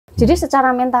Jadi secara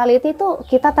mentality itu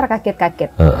kita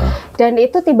terkaget-kaget. Dan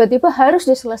itu tiba-tiba harus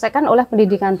diselesaikan oleh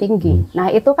pendidikan tinggi. Nah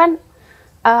itu kan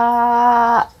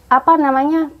apa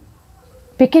namanya,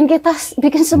 bikin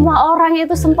semua orang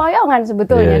itu sempoyongan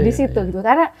sebetulnya di situ gitu.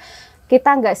 Karena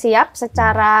kita nggak siap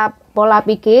secara pola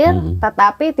pikir,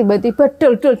 tetapi tiba-tiba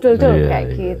dul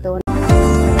kayak gitu.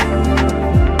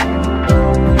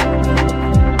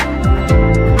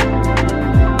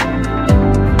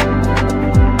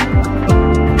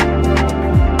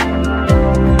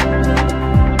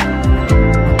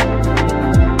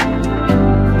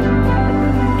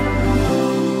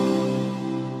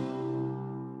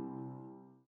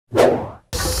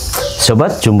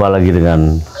 Sobat, jumpa lagi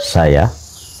dengan saya,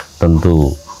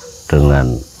 tentu dengan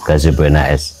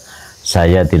GazeboNHS.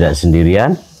 Saya tidak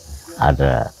sendirian,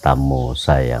 ada tamu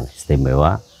saya yang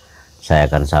istimewa.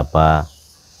 Saya akan sapa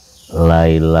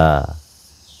Laila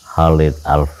Kholid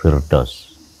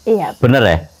Alfirdaus. Iya. Bener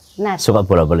ya? Nah, suka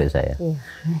bolak-balik saya. Iya.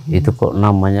 Itu kok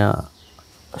namanya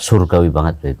surgawi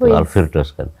banget itu,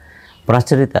 Alfirdaus kan. Pernah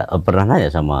cerita, pernah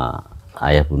nanya sama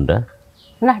ayah bunda?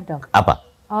 Nah dong. Apa?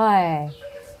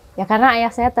 Ya karena ayah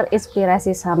saya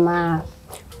terinspirasi sama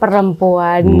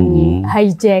perempuan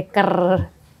hijacker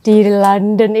di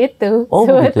London itu. Oh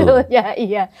sebetulnya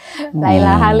gitu. Iya,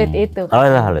 Laila Kholid itu.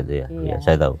 Laila Kholid ya, iya,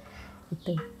 saya tahu.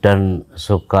 Itu. Dan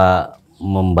suka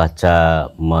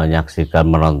membaca, menyaksikan,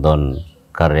 menonton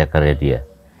karya-karya dia.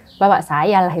 Bapak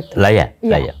saya lah itu. Laila,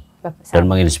 iya, dan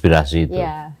menginspirasi itu.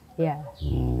 Iya, iya.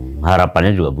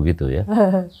 Harapannya juga begitu ya.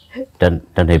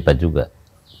 dan hebat juga.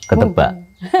 Ketebak.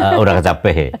 Udah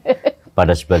kecapek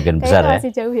pada sebagian besar ya. Masih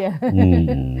jauh ya.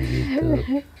 Gitu.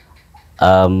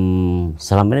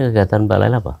 Selama ini kegiatan Mbak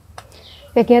Laila apa?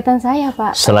 Kegiatan saya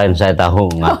Pak. Selain saya tahu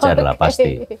ngajar lah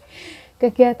pasti.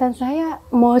 Kegiatan saya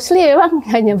mostly memang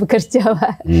hanya bekerja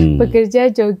Pak. Bekerja,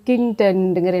 jogging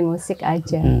dan dengerin musik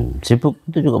aja. Sibuk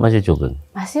itu juga masih jogging?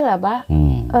 Masih lah Pak.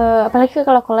 Apalagi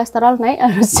kalau kolesterol naik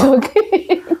harus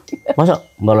jogging. Masa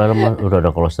Mbak Laila udah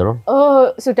ada kolesterol?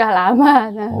 Oh, sudah lama.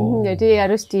 Jadi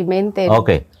harus di-maintain.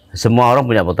 Oke. Semua orang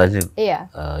punya potensi. Iya.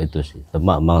 Itu sih.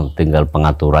 Memang tinggal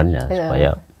pengaturannya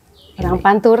supaya orang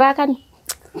Pantura kan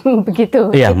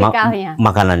begitu tipikalnya.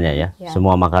 Makanannya ya.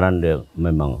 Semua makanan dia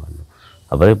memang,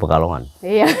 apalagi Pekalongan.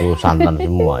 Iya. Itu santan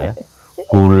semua ya.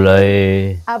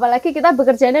 Gulai. Apalagi kita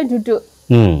bekerjanya duduk.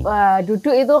 Wah,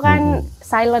 duduk itu kan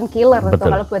silent killer tuh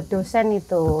kalau buat dosen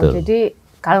itu. Jadi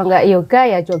kalau nggak yoga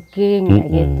ya jogging kayak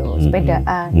gitu,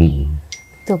 sepedaan.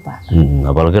 Itu Pak.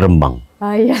 Apalagi Rembang.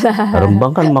 Oh iyalah. Rembang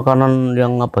kan makanan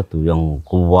yang apa tuh? Yang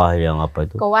kuah, yang apa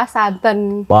itu? Kuah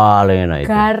santan. Paling enak itu.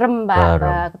 Garam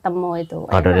Pak, ketemu itu.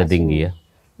 Kadarnya tinggi ya.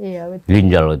 Iya betul.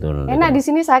 Ginjal itu. Enak di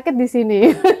sini, sakit di sini.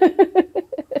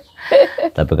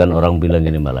 Tapi kan orang bilang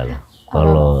gini Mbak Laila,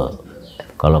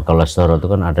 kalau kolesterol itu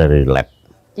kan ada di lab.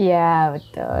 Iya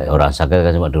betul. Orang sakit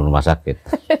kan cuma di rumah sakit.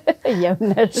 Iya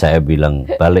benar. Saya bilang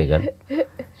balik kan,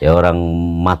 ya orang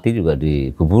mati juga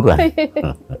di kuburan.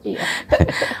 Iya.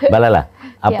 Mbak Laila,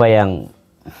 apa yang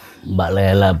Mbak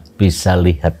Laila bisa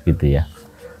lihat gitu ya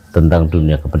tentang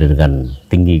dunia kependidikan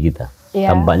tinggi kita?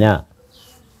 Tampaknya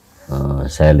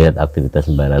saya lihat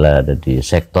aktivitas Mbak Laila ada di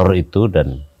sektor itu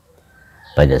dan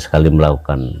banyak sekali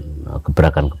melakukan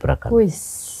gebrakan-gebrakan.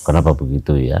 Kenapa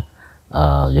begitu ya?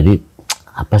 Jadi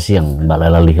apa sih yang Mbak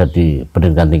Laila lihat di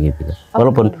pendidikan tinggi kita?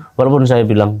 Walaupun saya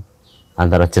bilang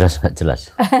antara jelas nggak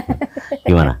jelas.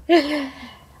 Gimana?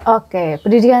 Oke,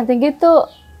 pendidikan tinggi itu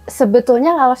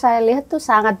sebetulnya kalau saya lihat tuh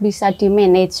sangat bisa di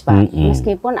manage Pak.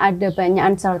 Meskipun ada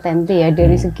banyak uncertainty ya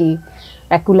dari segi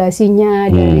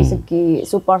regulasinya, dari segi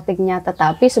supportingnya,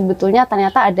 tetapi sebetulnya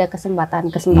ternyata ada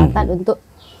kesempatan untuk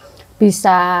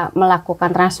bisa melakukan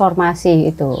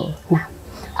transformasi itu. Nah,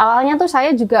 awalnya tuh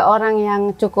saya juga orang yang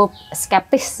cukup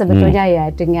skeptis sebetulnya ya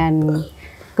dengan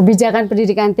kebijakan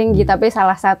pendidikan tinggi, tapi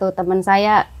salah satu teman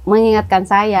saya mengingatkan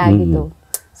saya gitu.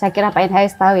 Saya kira Pak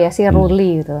NHS tahu ya, si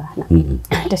Ruli gitu. Nah,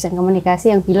 dosen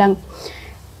komunikasi yang bilang,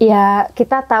 ya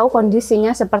kita tahu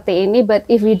kondisinya seperti ini, but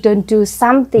if we don't do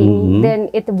something, then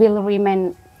it will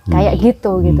remain kayak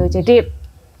gitu. Jadi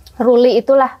Ruli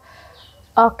itulah,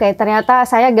 oke, ternyata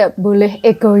saya nggak boleh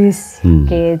egois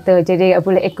gitu. Jadi nggak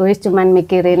boleh egois cuman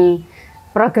mikirin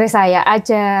progres saya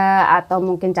aja atau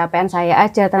mungkin capaian saya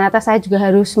aja. Ternyata saya juga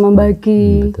harus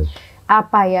membagi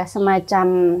apa ya,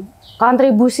 semacam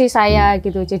kontribusi saya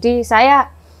gitu. Jadi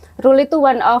saya Ruli itu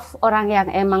one of orang yang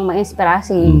emang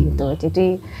menginspirasi gitu.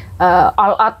 Jadi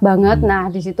all out banget.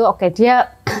 Nah di situ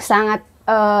dia sangat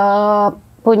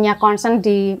punya concern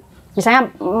di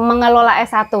misalnya mengelola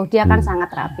S1, dia kan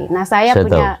sangat rapi. Nah saya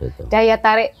punya daya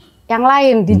tarik yang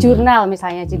lain di jurnal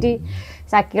misalnya. Jadi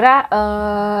saya kira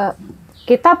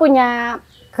kita punya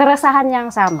keresahan yang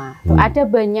sama. Tuh ada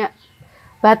banyak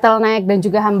bottleneck dan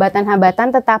juga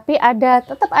hambatan-hambatan, tetapi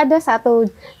tetap ada satu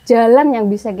jalan yang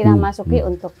bisa kita masuki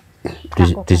untuk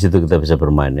di situ kita bisa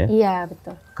bermain ya. Iya,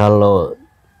 betul. Kalau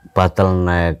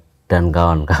bottleneck dan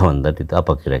kawan-kawan tadi itu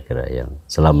apa kira-kira yang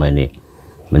selama ini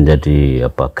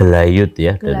menjadi gelayut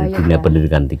ya dari dunia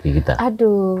pendidikan tinggi kita?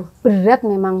 Aduh, berat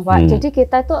memang Pak. Jadi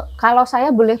kita itu, kalau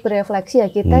saya boleh berefleksi ya,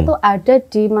 kita itu ada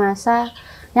di masa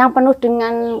yang penuh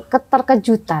dengan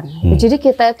keterkejutan. Jadi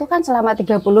kita itu kan selama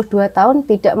 32 tahun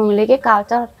tidak memiliki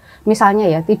culture,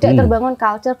 misalnya ya, tidak terbangun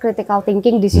culture critical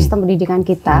thinking di sistem pendidikan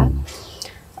kita.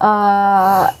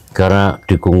 Karena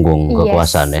dikungkung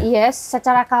kekuasaan ya. Yes,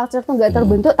 secara culture tuh nggak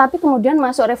terbentuk, tapi kemudian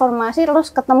masuk reformasi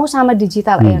terus ketemu sama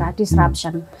digital era,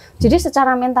 disruption. Jadi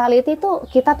secara mentality itu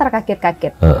kita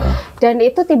terkaget-kaget. Dan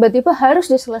itu tiba-tiba harus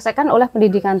diselesaikan oleh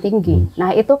pendidikan tinggi. Nah,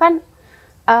 itu kan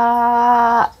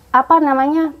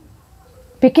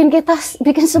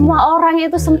bikin semua orang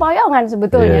itu sempoyongan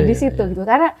sebetulnya di situ gitu.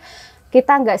 Karena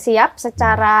kita nggak siap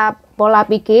secara pola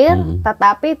pikir,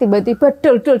 tetapi tiba-tiba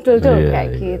dul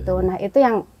kayak gitu. Nah, itu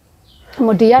yang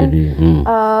kemudian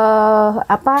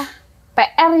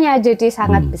PR-nya jadi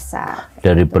sangat besar.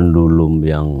 Dari pendulum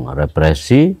yang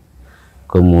represi,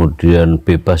 kemudian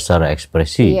bebas secara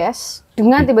ekspresi. Yes,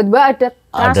 dengan tiba-tiba ada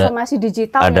transformasi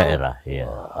digital. Ada era,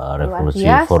 ya, revolusi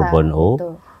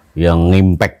 4.0 yang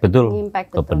impact betul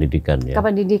ke pendidikan ya. Ke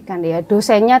pendidikan ya,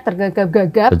 dosennya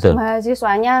tergagap-gagap,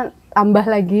 mahasiswanya tambah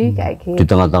lagi kayak gitu. Di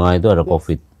tengah-tengah itu ada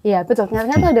COVID. Iya betul,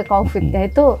 ternyata ada COVID. Ya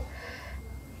itu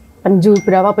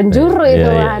berapa penjuru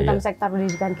itu hantam sektor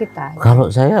pendidikan kita.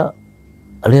 Kalau saya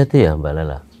lihat ya Mbak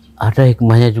Laila, ada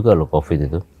hikmahnya juga loh COVID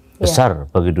itu. Besar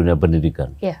bagi dunia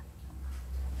pendidikan. Iya.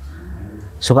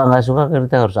 Suka nggak suka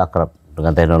kita harus akrab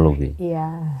dengan teknologi. Iya.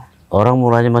 Orang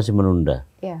mulanya masih menunda.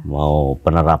 Mau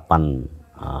penerapan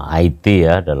IT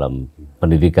ya dalam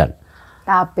pendidikan.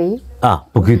 Tapi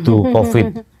begitu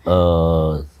COVID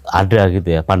ada gitu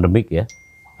ya, pandemik ya.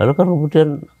 Lalu kan kemudian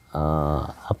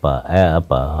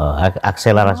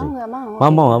akselerasi. Nggak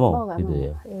mau gitu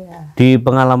ya. Di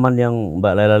pengalaman yang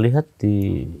Mbak Laila lihat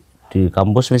di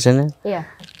kampus misalnya,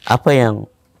 apa yang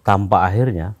tampak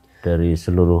akhirnya dari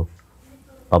seluruh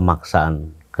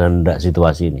pemaksaan kehendak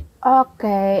situasi ini?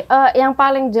 Oke, yang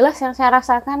paling jelas yang saya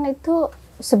rasakan itu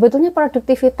sebetulnya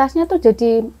produktivitasnya tuh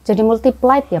jadi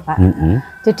multiplied ya Pak.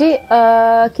 Jadi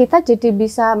kita jadi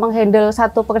bisa menghandle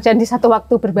satu pekerjaan di satu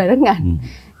waktu berbarengan.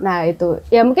 Nah itu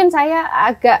ya mungkin saya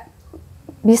agak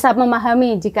bisa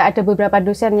memahami jika ada beberapa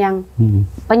dosen yang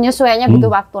penyesuaiannya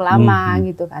butuh waktu lama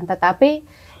gitu kan. Tetapi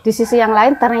di sisi yang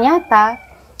lain ternyata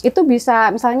itu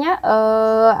bisa misalnya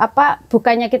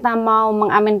bukannya kita mau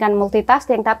mengaminkan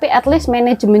multitasking, tapi at least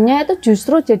manajemennya itu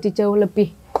justru jadi jauh lebih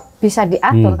bisa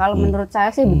diatur. Kalau menurut saya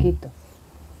sih begitu.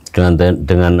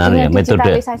 Dengan metode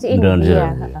digitalisasi ini.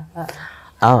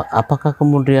 Apakah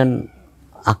kemudian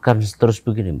akan terus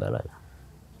begini Mbak Laila?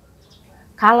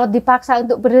 Kalau dipaksa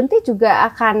untuk berhenti juga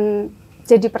akan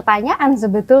jadi pertanyaan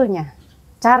sebetulnya.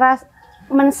 Cara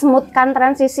mensmoothkan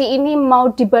transisi ini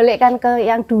mau dibalikkan ke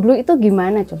yang dulu itu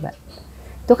gimana coba?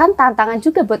 Itu kan tantangan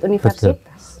juga buat universitas.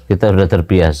 Betul. Kita sudah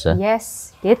terbiasa.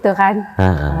 Yes, gitu kan.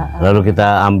 Lalu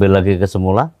kita ambil lagi ke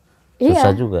semula,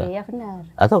 susah juga. Iya benar.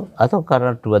 Atau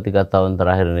karena 2-3 tahun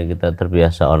terakhir ini kita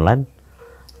terbiasa online,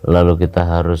 lalu kita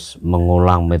harus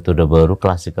mengulang metode baru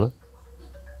klasikal.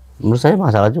 Menurut saya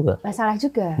masalah juga. Masalah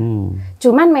juga.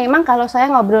 Cuman memang kalau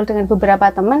saya ngobrol dengan beberapa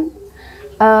teman,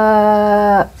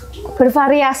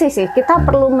 bervariasi sih. Kita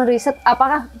perlu meriset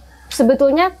apakah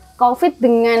sebetulnya COVID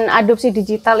dengan adopsi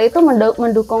digital itu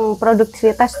mendukung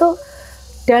produktivitas tuh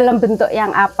dalam bentuk yang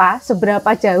apa,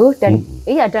 seberapa jauh, dan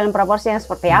dalam proporsi yang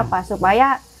seperti apa,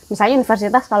 supaya misalnya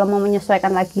universitas kalau mau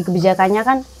menyesuaikan lagi kebijakannya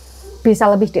kan bisa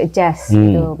lebih di-adjust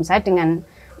gitu. Misalnya dengan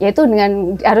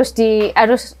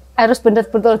harus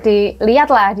betul-betul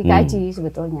dilihat lah, dikaji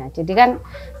sebetulnya. Jadi kan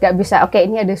nggak bisa oke,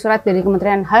 ini ada surat dari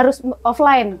kementerian harus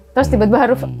offline, terus tiba-tiba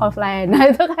harus offline. Nah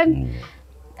itu kan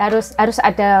harus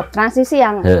ada transisi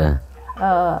yang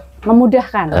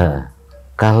memudahkan.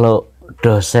 Kalau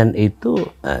dosen itu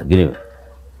gini,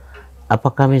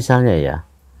 apakah misalnya ya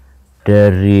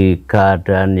dari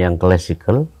keadaan yang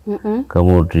klasikal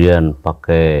kemudian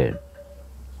pakai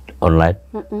online,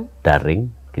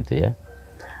 daring gitu ya,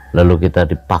 lalu kita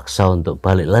dipaksa untuk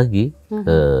balik lagi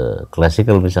ke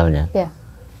klasikal misalnya,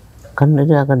 kan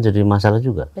ini akan jadi masalah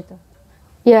juga. Betul.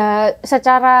 Ya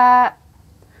secara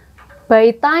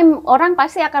by time orang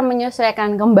pasti akan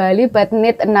menyesuaikan kembali, but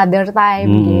need another time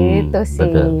gitu sih.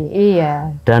 Betul.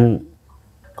 Iya. Dan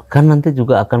kan nanti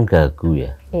juga akan gagu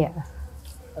ya. Iya.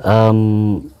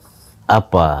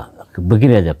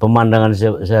 Begini aja, pemandangan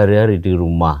sehari-hari di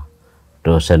rumah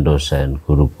dosen-dosen,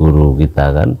 guru-guru kita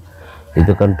kan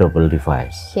itu kan double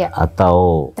device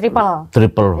atau triple.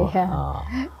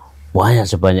 Banyak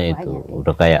sebanyak itu.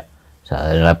 Udah kayak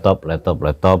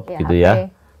laptop gitu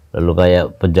ya. Lalu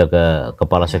kayak penjaga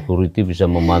kepala security bisa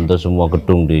memantau semua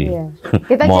gedung di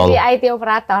kita mall. Jadi IT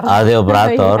operator. IT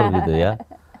operator gitu ya.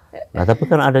 Nah tapi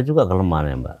kan ada juga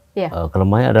kelemahannya Mbak.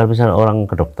 Kelemahannya adalah misalnya orang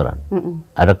kedokteran.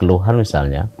 Ada keluhan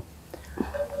misalnya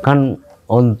kan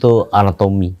untuk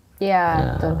anatomi.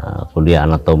 Kuliah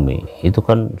anatomi itu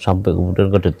kan sampai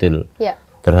kemudian ke detail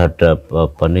terhadap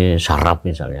apa nih saraf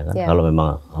misalnya kan. Kalau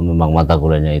memang mata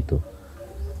kuliahnya itu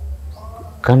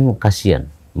kan kasihan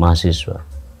mahasiswa.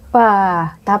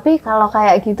 Wah, tapi kalau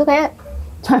kayak gitu kayak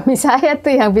suami saya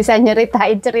tuh yang bisa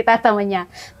nyeritain cerita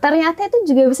temennya. Ternyata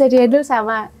itu juga bisa dihandle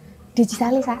sama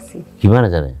digitalisasi.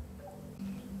 Gimana caranya?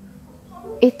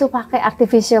 Itu pakai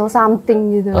artificial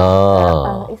something gitu.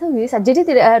 Itu bisa. Jadi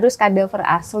tidak harus kadaver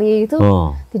asli itu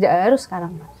tidak harus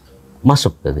sekarang.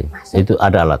 Masuk tadi. Itu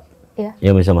ada alat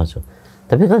yang bisa masuk.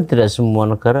 Tapi kan tidak semua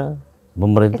negara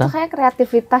pemerintah. Itu kayak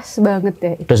kreativitas banget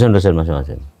ya. Dosen-dosen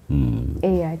masing-masing.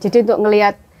 Iya. Jadi untuk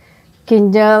ngelihat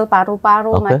ginjal,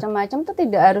 paru-paru, macam-macam itu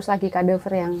tidak harus lagi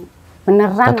kadaver yang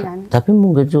beneran kan. Tapi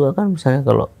mungkin juga kan misalnya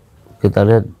kalau kita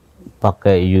lihat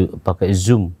pakai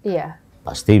Zoom,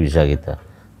 pasti bisa kita.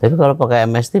 Tapi kalau pakai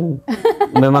MS Team,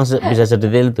 memang bisa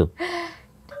sedetail itu.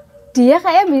 Dia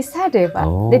kayak bisa deh Pak.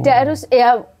 Tidak harus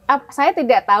saya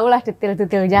tidak tahu lah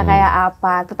detail-detailnya kayak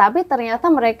apa. Tetapi ternyata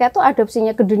mereka tuh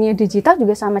adopsinya ke dunia digital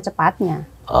juga sama cepatnya.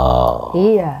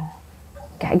 Iya.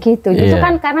 Kayak gitu. Itu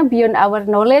kan karena beyond our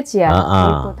knowledge ya.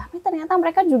 Gitu. Tapi ternyata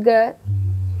mereka juga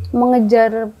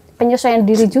mengejar penyesuaian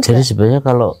diri juga. Jadi sebenarnya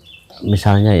kalau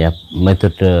misalnya ya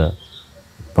metode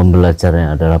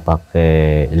pembelajarannya adalah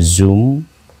pakai Zoom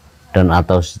dan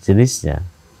atau sejenisnya,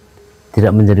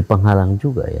 tidak menjadi penghalang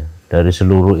juga ya dari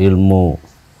seluruh ilmu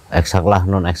eksak lah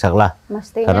non eksak lah.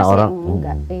 Mestinya karena sih orang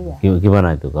enggak,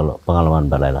 gimana itu kalau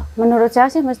pengalaman Mbak Laila? Menurut saya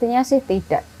sih mestinya sih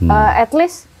tidak. At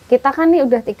least kita kan nih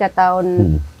udah 3 tahun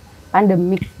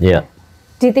pandemik.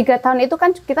 Di 3 tahun itu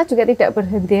kan kita juga tidak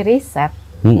berhenti riset,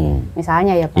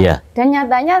 misalnya ya Pak. Dan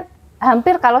nyatanya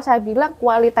hampir kalau saya bilang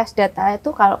kualitas data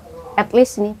itu kalau at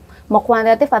least nih mau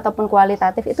kuantitatif ataupun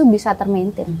kualitatif itu bisa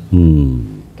termaintain.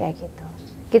 Kayak gitu.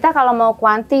 Kita kalau mau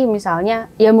kuanti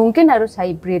misalnya ya mungkin harus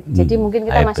hybrid. Jadi mungkin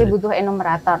kita masih butuh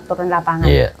enumerator turun lapangan.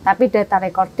 Tapi data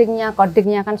recordingnya,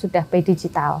 codingnya kan sudah by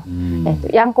digital.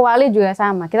 Yang kuali juga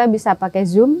sama. Kita bisa pakai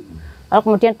Zoom. Lalu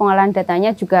kemudian pengolahan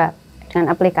datanya juga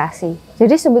dengan aplikasi.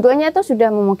 Jadi sebetulnya itu sudah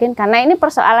memungkinkan. Karena ini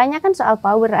persoalannya kan soal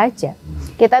power aja.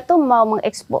 Kita tuh mau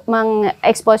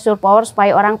mengeksposur power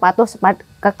supaya orang patuh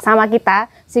sama kita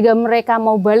sehingga mereka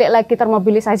mau balik lagi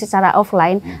termobilisasi secara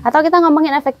offline, atau kita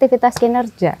ngomongin efektivitas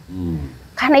kinerja.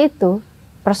 Karena itu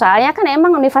persoalannya kan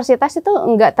emang universitas itu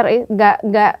enggak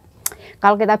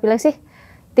kalau kita bilang sih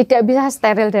tidak bisa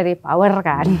steril dari power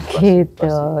kan.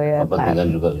 Gitu ya. Kepentingan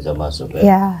juga bisa masuk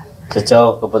ya.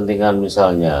 Sejauh kepentingan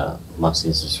misalnya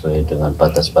masih sesuai dengan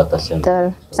batas-batas yang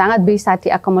sangat bisa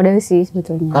diakomodasi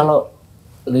sebetulnya. Kalau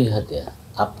lihat ya,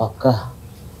 apakah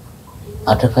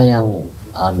adakah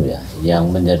yang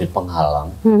menjadi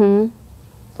penghalang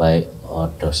baik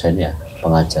dosennya,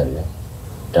 pengajarnya,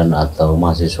 dan atau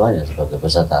mahasiswanya sebagai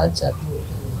peserta ajar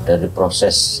dari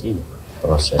proses ini?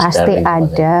 Pasti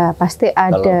ada.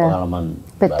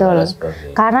 Betul.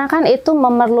 Karena kan itu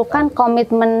memerlukan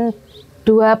komitmen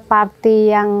dua parti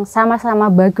yang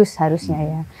sama-sama bagus harusnya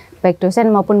ya, baik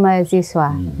dosen maupun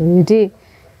mahasiswa. Jadi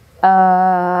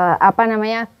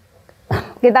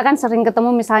kita kan sering ketemu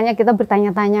misalnya kita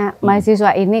bertanya-tanya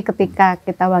mahasiswa ini ketika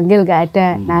kita panggil gak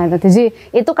ada. Nah jadi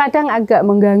itu kadang agak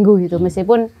mengganggu gitu,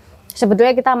 meskipun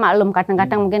sebetulnya kita maklum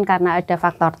kadang-kadang mungkin karena ada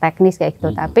faktor teknis kayak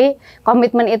gitu. Tapi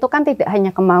komitmen itu kan tidak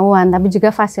hanya kemauan tapi juga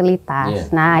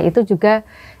fasilitas. Nah itu juga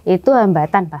itu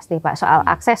hambatan pasti Pak, soal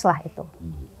akses lah itu.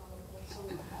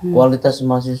 Kualitas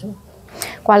mahasiswa?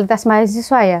 Kualitas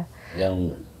mahasiswa ya?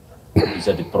 Yang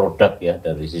bisa diproduk ya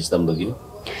dari sistem begini?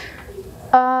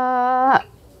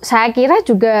 Saya kira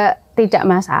juga tidak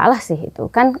masalah sih itu.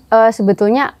 Kan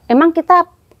sebetulnya emang kita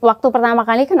waktu pertama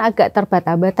kali kan agak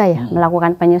terbata-bata ya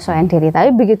melakukan penyesuaian diri. Tapi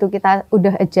begitu kita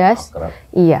udah adjust,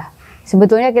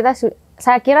 sebetulnya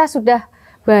saya kira sudah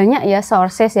banyak ya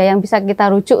sources ya yang bisa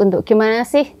kita rujuk untuk gimana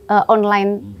sih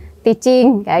online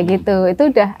teaching kayak gitu.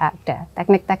 Itu udah ada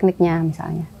teknik-tekniknya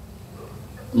misalnya.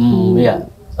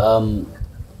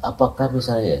 Apakah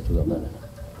misalnya juga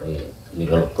ini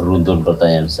kalau beruntun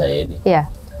pertanyaan saya ini,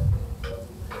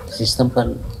 sistem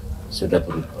kan sudah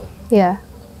berubah,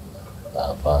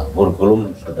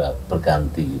 kurikulum sudah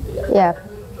berganti gitu ya.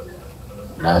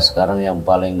 Nah sekarang yang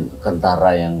paling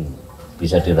kentara yang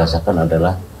bisa dirasakan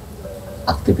adalah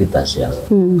aktivitas yang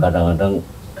kadang-kadang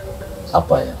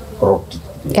apa ya, kredit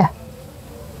gitu ya.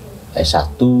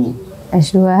 S1,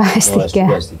 S2, S3.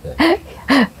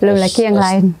 Belum lagi yang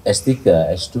lain. S3,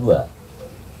 S2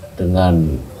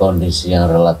 dengan kondisi yang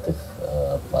relatif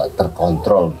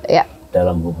terkontrol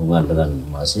dalam hubungan dengan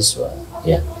mahasiswa,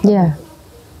 ya.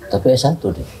 Tapi S1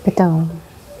 deh. Betul.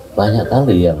 Banyak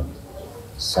kali yang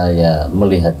saya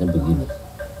melihatnya begini,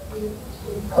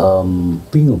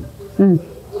 bingung,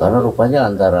 karena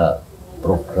rupanya antara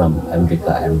program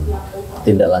MBKM,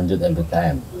 tindak lanjut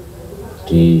MBKM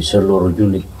di seluruh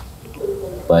unit,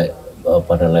 baik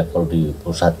pada level di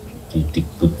pusat, di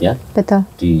Dikbudnya, betul,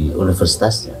 di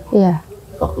universitasnya,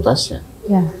 fakultasnya,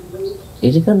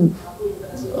 ini kan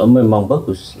memang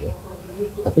bagus ya,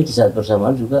 tapi di saat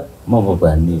bersamaan juga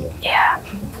membebani ya.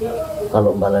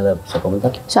 Kalau Mbak Laila bisa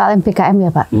komentar soal MBKM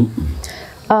ya Pak.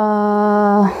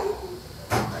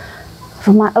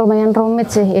 Lumayan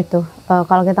rumit sih itu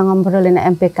kalau kita ngobrolin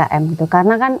MBKM itu,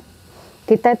 karena kan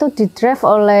kita itu di-drive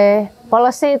oleh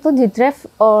policy, itu di-drive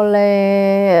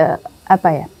oleh apa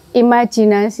ya,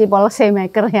 imajinasi policy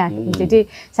maker ya.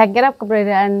 Jadi saya kira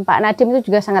keberadaan Pak Nadiem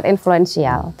itu juga sangat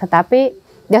influensial. Tetapi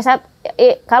saat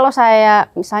kalau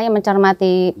saya misalnya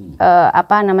mencermati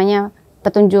apa namanya,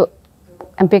 petunjuk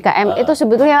MBKM itu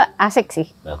sebetulnya asik sih.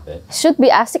 Should be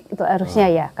asik itu harusnya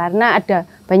ya, karena ada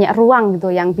banyak ruang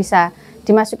gitu yang bisa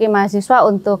dimasuki mahasiswa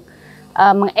untuk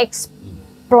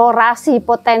mengeksplorasi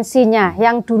potensinya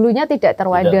yang dulunya tidak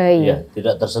terwadai.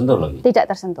 Tidak tersentuh lagi. Tidak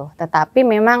tersentuh. Tetapi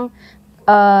memang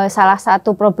salah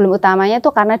satu problem utamanya itu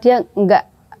karena dia nggak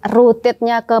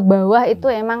rootednya ke bawah,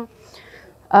 itu emang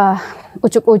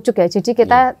ujuk-ujuk ya. Jadi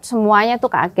kita semuanya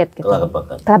tuh kaget gitu.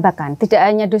 Kelabakan. Tidak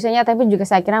hanya dosennya tapi juga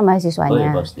saya kira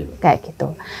mahasiswanya. Kayak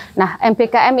gitu. Nah,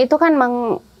 MBKM itu kan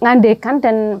mengandaikan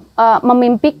dan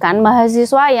memimpikan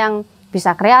mahasiswa yang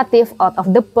bisa kreatif, out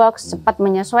of the box, cepat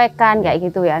menyesuaikan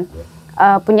kayak gitu ya.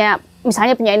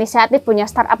 Misalnya punya inisiatif, punya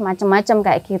startup macam-macam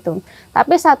kayak gitu.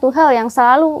 Tapi satu hal yang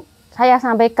selalu saya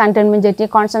sampaikan dan menjadi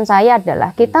concern saya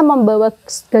adalah kita membawa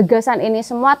gagasan ini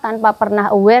semua tanpa pernah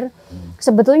aware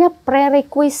sebetulnya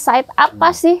prerequisite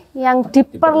apa sih yang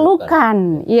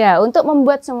diperlukan ya untuk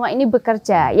membuat semua ini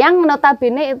bekerja, yang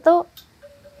notabene itu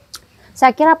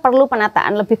saya kira perlu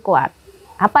penataan lebih kuat.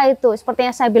 Apa itu?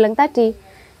 Seperti yang saya bilang tadi,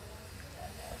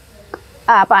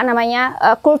 apa namanya,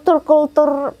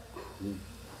 kultur-kultur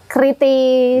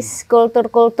kritis,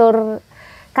 kultur-kultur,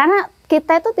 karena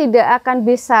kita itu tidak akan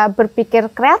bisa berpikir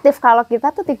kreatif kalau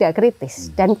kita tuh tidak kritis,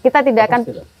 dan kita tidak akan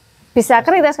bisa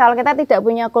kritis kalau kita tidak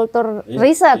punya kultur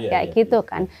riset kayak gitu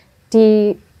kan,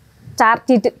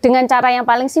 dengan cara yang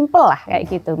paling simpel lah kayak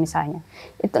gitu misalnya.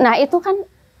 Nah itu kan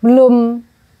belum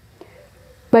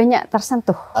banyak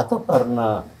tersentuh. Atau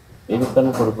karena ini kan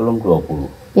kurikulum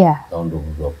 20 tahun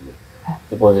 2020.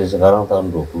 Di posisi sekarang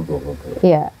tahun 2020.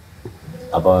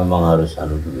 Apa memang harus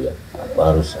dulu ya? Apa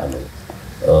harus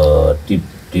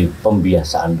di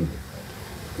pembiasaan dulu?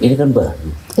 Ini kan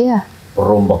baru.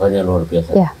 Perombakannya luar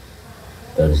biasa.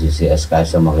 Dari sisi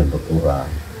SKS yang makin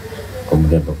berkurang,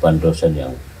 kemudian beban dosen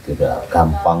yang tidak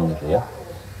gampang gitu ya.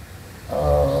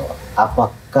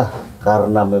 Apakah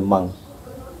karena memang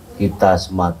kita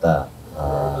semata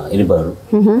ini baru,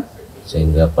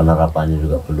 sehingga penerapannya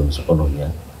juga belum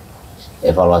sepenuhnya,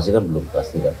 evaluasi kan belum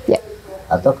pasti kan,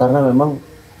 atau karena memang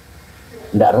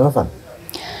tidak relevan?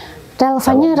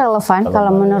 Relevannya relevan kalau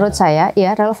menurut saya,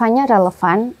 ya relevannya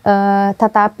relevan,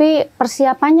 tetapi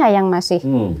persiapannya yang masih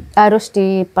harus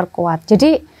diperkuat.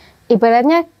 Jadi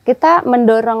ibaratnya kita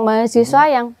mendorong mahasiswa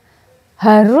yang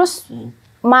harus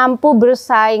mampu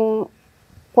bersaing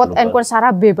quote and quote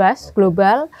secara bebas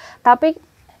global, tapi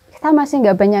kita masih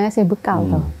nggak banyak ngasih bekal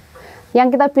tuh.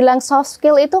 Yang kita bilang soft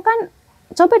skill itu kan,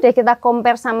 coba deh kita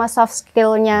compare sama soft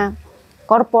skillnya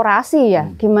korporasi ya,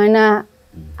 gimana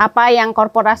apa yang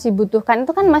korporasi butuhkan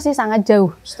itu kan masih sangat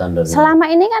jauh. Standarnya.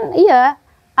 Selama ini kan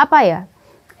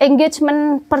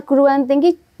engagement perguruan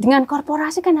tinggi dengan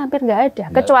korporasi kan hampir nggak ada,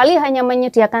 kecuali hanya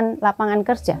menyediakan lapangan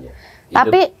kerja.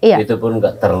 Tapi itu pun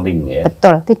nggak terlink ya.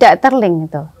 Betul, tidak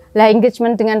terlink itu. Lah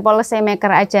engagement dengan policy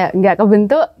maker aja nggak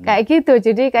kebentuk kayak gitu.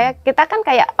 Jadi kayak kita kan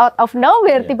kayak out of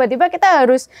nowhere, tiba-tiba kita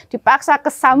harus dipaksa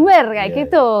ke somewhere kayak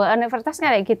gitu.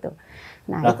 Universitasnya kayak gitu.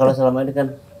 Nah kalau selama ini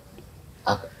kan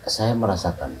saya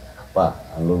merasakan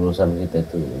lulusan kita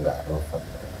itu enggak relevan.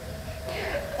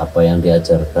 Apa yang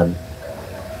diajarkan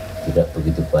tidak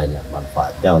begitu banyak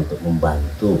manfaatnya untuk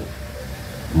membantu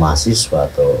mahasiswa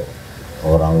atau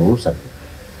orang lulusan.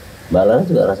 Mbak Laila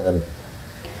juga rasakan itu?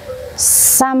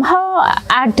 Somehow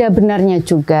ada benarnya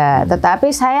juga, tetapi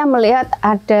saya melihat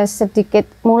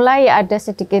mulai ada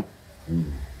sedikit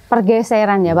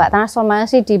pergeseran ya Pak,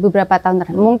 transformasi di beberapa tahun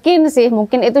terakhir.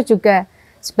 Mungkin itu juga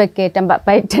sebagai dampak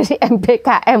baik dari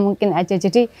MBKM mungkin aja.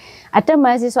 Jadi ada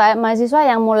mahasiswa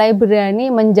yang mulai berani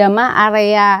menjamah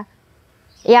area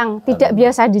yang tidak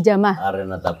biasa dijamah.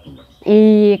 Arena tabu.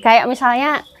 Kayak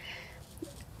misalnya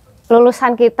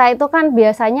lulusan kita itu kan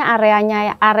biasanya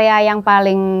area yang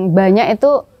paling banyak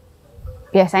itu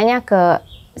biasanya ke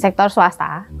sektor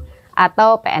swasta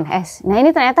atau PNS. Nah ini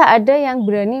ternyata ada yang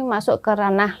berani masuk ke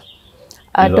ranah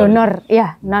donor,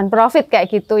 ya non profit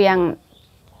kayak gitu yang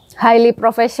highly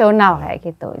profesional kayak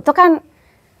gitu. Itu kan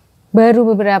baru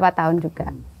beberapa tahun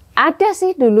juga. Ada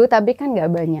sih dulu tapi kan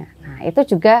nggak banyak. Nah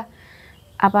itu juga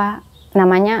apa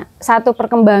namanya satu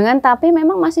perkembangan tapi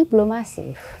memang masih belum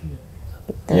masif.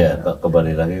 Gitu. Ya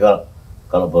kembali lagi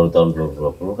kalau baru tahun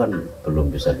 2020 kan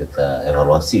belum bisa kita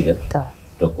evaluasi kan. Betul.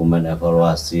 Dokumen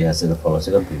evaluasi, hasil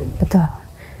evaluasi kan belum. Betul.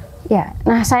 Ya,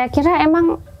 nah saya kira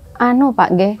emang Pak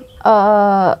G,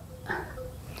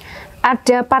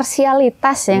 ada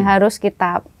parsialitas yang harus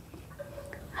kita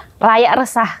layak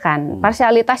resahkan.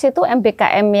 Parsialitas itu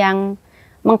MBKM yang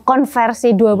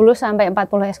mengkonversi 20 sampai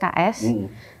 40 SKS,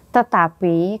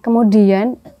 tetapi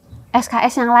kemudian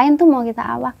SKS yang lain tuh mau kita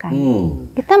apakan.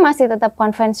 Kita masih tetap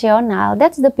konvensional.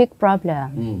 That's the big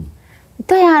problem.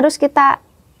 Itu yang harus kita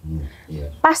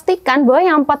pastikan bahwa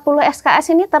yang 40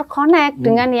 SKS ini terkonek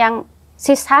dengan yang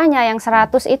sisanya yang 100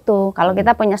 itu. Kalau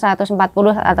kita punya 140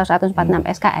 atau 146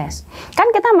 SKS, kan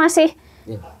kita masih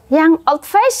yang old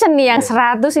fashion nih yang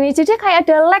 100 ini. Jadi kayak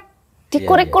ada lag di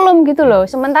kurikulum gitu loh.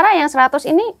 Sementara yang 100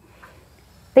 ini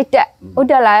tidak,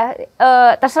 udahlah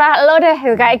terserah lo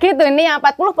deh kayak gitu. Ini yang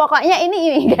 40 pokoknya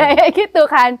ini kayak gitu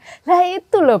kan. Lah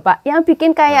itu loh Pak yang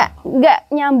bikin kayak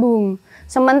nggak nyambung.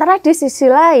 Sementara di sisi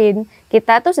lain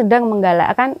kita tuh sedang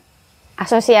menggalakkan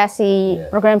asosiasi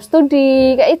program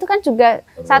studi, kayak itu kan juga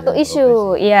satu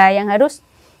isu, ya yang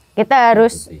kita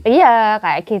harus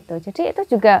kayak gitu. Jadi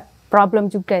itu juga problem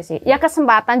juga sih. Ya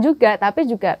kesempatan juga, tapi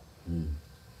juga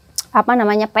apa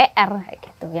namanya PR kayak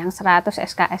gitu, yang 100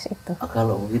 SKS itu.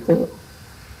 Kalau begitu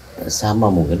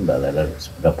sama mungkin Mbak Laila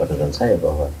sependapat dengan saya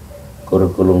bahwa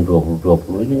kurikulum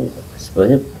 2020 ini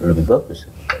sebenarnya lebih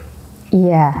bagus.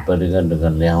 Iya. Dibandingkan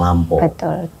dengan yang lampau.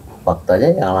 Betul.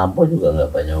 Faktanya yang lampau juga nggak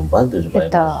banyak membantu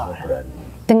supaya mahasiswa berani.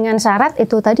 Dengan syarat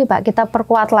itu tadi Pak, kita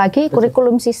perkuat lagi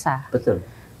kurikulum sisa. Betul.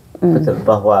 Betul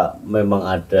bahwa memang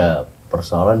ada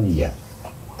persoalan iya.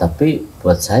 Tapi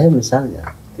buat saya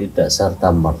misalnya tidak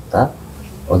serta-merta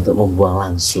untuk membuang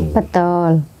langsung.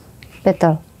 Betul.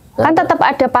 Betul. Kan tetap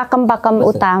ada pakem-pakem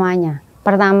utamanya.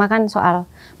 Pertama kan soal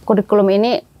kurikulum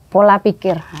ini pola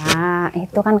pikir. Nah,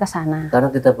 itu kan ke sana. Karena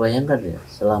kita bayangkan ya,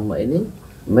 selama ini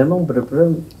memang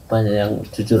benar-benar banyak yang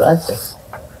jujur aja.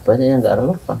 Banyak yang nggak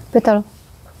relevan. Betul.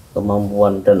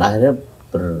 Kemampuan dan akhirnya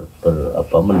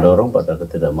mendorong pada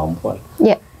ketidakmampuan.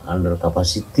 Ya. Under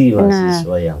capacity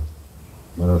mahasiswa yang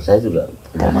menurut saya juga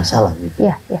punya masalah gitu.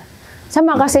 Iya, iya. Saya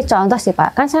mau kasih contoh sih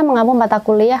Pak. Kan saya mengambil mata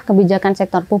kuliah kebijakan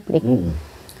sektor publik.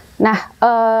 Nah,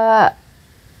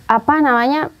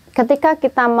 ketika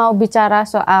kita mau bicara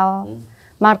soal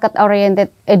market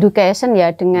oriented education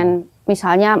ya dengan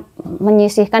misalnya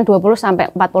menyisihkan 20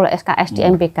 sampai 40 SKS di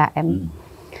MBKM.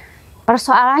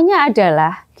 Persoalannya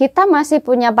adalah kita masih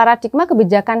punya paradigma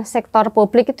kebijakan sektor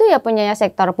publik itu ya punya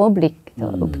sektor publik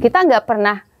gitu. Kita nggak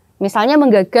pernah misalnya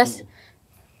menggagas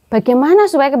bagaimana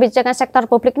supaya kebijakan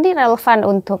sektor publik ini relevan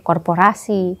untuk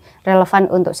korporasi, relevan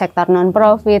untuk sektor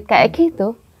non-profit kayak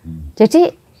gitu.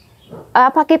 Jadi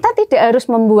kita tidak harus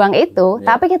membuang itu,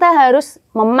 tapi kita harus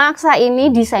memaksa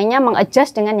ini desainnya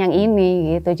mengadjust dengan yang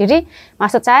ini gitu. Jadi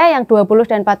maksud saya yang 20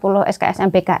 dan 40 SKS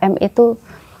MBKM itu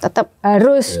tetap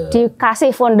harus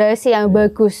dikasih fondasi yang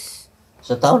bagus.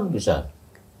 Setahun bisa?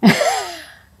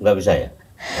 Nggak bisa ya?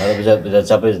 Kalau bisa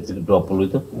sampai 20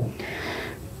 itu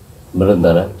menurut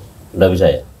nggak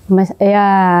bisa ya?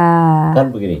 Ya.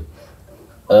 Kan begini,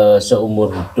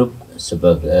 seumur hidup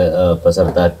sebagai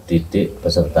peserta didik,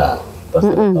 peserta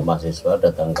mahasiswa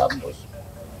datang kampus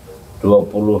 20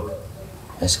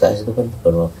 SKS itu kan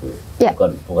bukan waktu,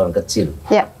 bukan kecil,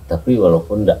 tapi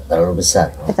walaupun tidak terlalu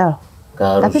besar. Betul.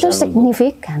 Tapi itu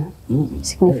signifikan,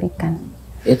 signifikan.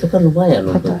 Itu kan lumayan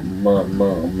untuk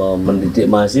mendidik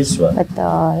mahasiswa.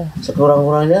 Betul.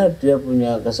 Sekurang-kurangnya dia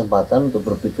punya kesempatan untuk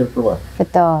berpikir keluar.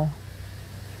 Betul.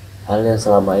 Hal yang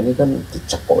selama ini kan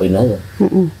dicekokin aja.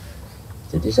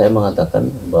 Jadi saya mengatakan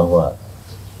bahwa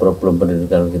problem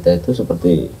pendidikan kita itu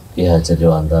seperti Ki Hajar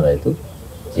Dewantara itu,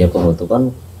 ya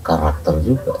pembentukan karakter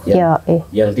juga,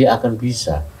 yang dia akan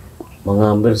bisa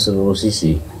mengambil seluruh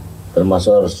sisi,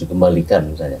 termasuk harus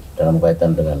dikembalikan misalnya dalam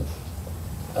kaitan dengan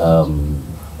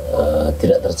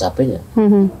tidak tercapainya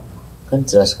Kan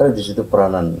jelas sekali di situ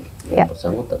peranan yang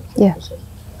bersangkutan. Ya, betul.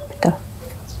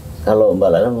 Kalau Mbak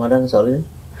Laila memandang soal ini?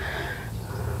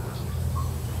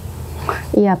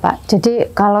 Iya Pak, jadi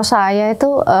kalau saya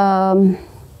itu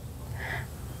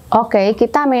oke,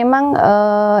 kita memang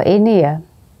ini ya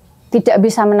tidak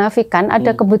bisa menafikan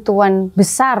ada kebutuhan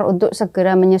besar untuk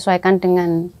segera menyesuaikan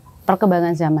dengan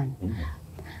perkembangan zaman.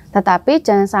 Tetapi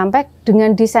jangan sampai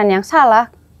dengan desain yang salah,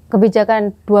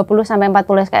 kebijakan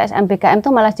 20-40 SKS MBKM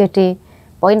itu malah jadi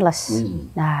pointless.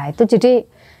 Nah itu jadi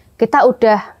kita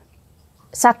udah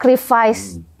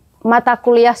sacrifice mata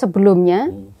kuliah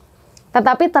sebelumnya,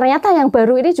 tetapi ternyata yang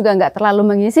baru ini juga nggak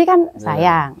terlalu mengisi kan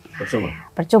sayang.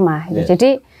 Percuma.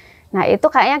 Jadi nah itu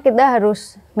kayaknya kita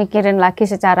harus mikirin lagi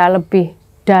secara lebih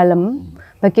dalam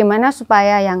bagaimana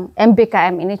supaya yang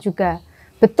MBKM ini juga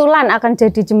betulan akan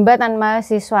jadi jembatan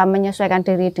mahasiswa menyesuaikan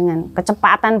diri dengan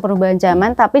kecepatan perubahan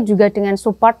zaman, tapi juga dengan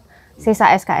support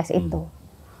sisa SKS itu.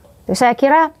 Saya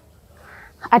kira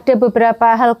ada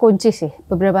beberapa hal kunci sih,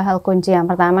 beberapa hal kunci.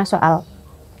 Yang pertama soal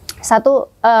satu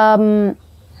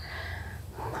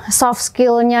soft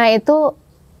skill-nya itu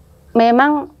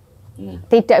memang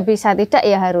tidak bisa tidak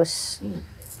ya harus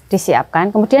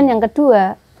disiapkan. Kemudian yang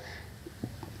kedua,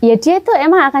 ya dia itu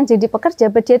emang akan jadi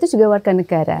pekerja, dia itu juga warga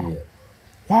negara.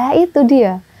 Nah itu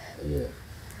dia.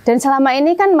 Dan selama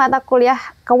ini kan mata kuliah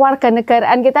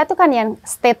kewarganegaraan kita itu kan yang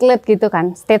state-led gitu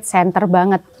kan, state center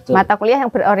banget. Betul. Mata kuliah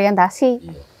yang berorientasi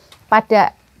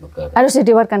pada harus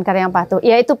jadi warga negara yang patuh.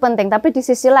 Ya itu penting, tapi di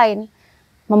sisi lain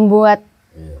membuat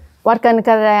warga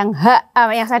negara yang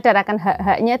sadar akan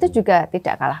hak-haknya itu juga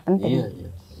tidak kalah penting.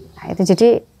 Nah itu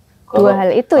jadi dua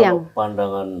hal itu yang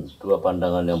dua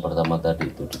pandangan yang pertama tadi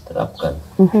itu diterapkan.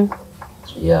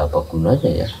 Ya apa gunanya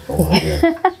ya kemudian,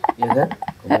 ya kan?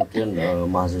 Kemudian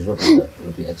mahasiswa juga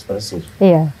lebih ekspresif.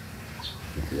 Iya.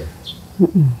 Gitu ya.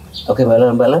 Oke,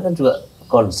 Mbak Laila kan juga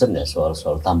concern ya soal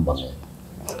tambang ya.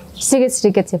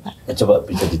 Sedikit sih Pak. Ya, coba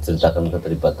bisa diceritakan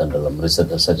keterlibatan dalam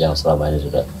riset-riset yang selama ini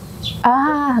sudah.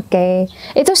 Oke.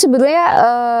 Itu sebetulnya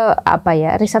apa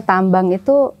ya, riset tambang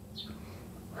itu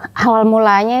awal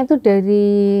mulanya itu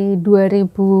dari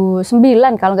 2009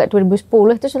 kalau nggak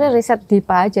 2010 itu sudah riset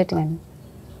DIPA aja dengan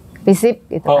FISIP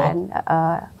gitu kan.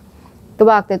 Itu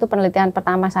waktu itu penelitian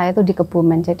pertama saya itu di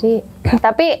Kebumen. Jadi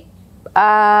tapi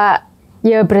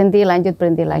ya berhenti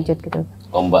lanjut gitu.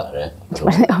 Ombak ya.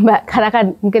 Ombak karena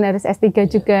kan mungkin harus S3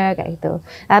 juga kayak gitu.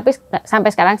 Tapi sampai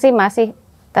sekarang sih masih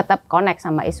tetap connect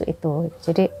sama isu itu.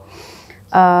 Jadi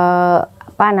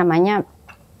apa namanya?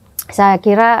 Saya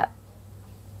kira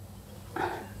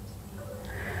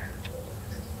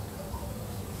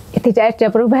tidak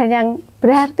ada perubahan yang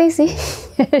berarti sih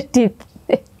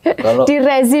di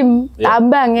rezim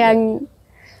tambang yang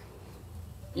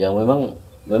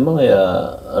memang ya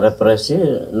represi,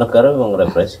 negara memang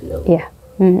represi ya.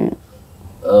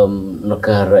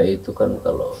 Negara itu kan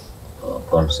kalau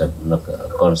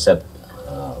konsep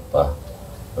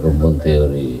rumpun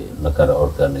teori negara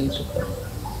organik itu kan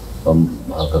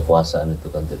kekuasaan itu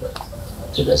kan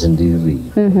tidak sendiri.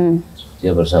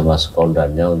 Dia bersama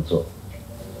sekondannya untuk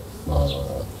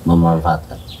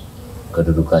memanfaatkan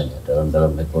kedudukannya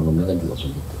dalam ekonomi kan juga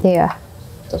begitu.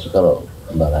 Tapi kalau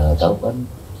Mbak Laila tahu kan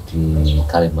di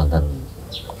Kalimantan,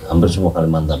 hampir semua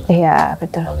Kalimantan.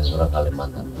 Betul. Paling kurang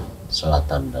Kalimantan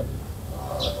Selatan dan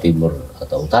Timur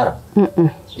atau Utara.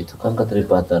 Itu kan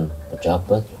keterlibatan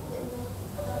pejabat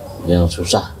yang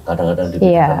susah kadang-kadang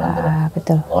dibedakan antara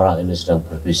orang ini sedang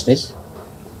berbisnis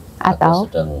atau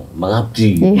sedang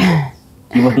mengabdi.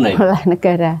 Gimana itu? Olah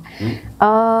negara.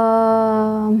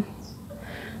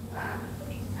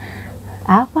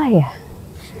 Apa ya?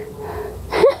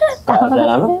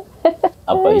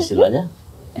 Apa istilahnya?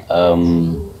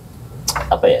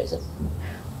 Apa ya?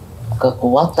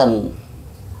 Kekuatan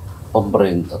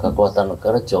pemerintah, kekuatan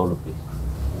negara jauh lebih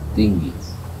tinggi.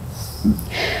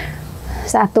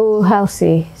 Satu hal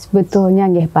sih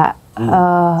sebetulnya nggih Pak.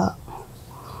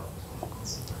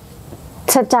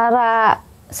 Secara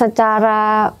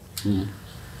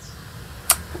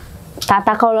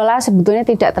tata kelola sebetulnya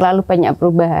tidak terlalu banyak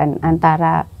perubahan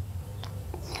antara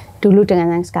dulu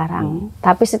dengan yang sekarang,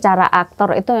 tapi secara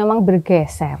aktor itu memang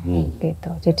bergeser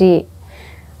gitu. Jadi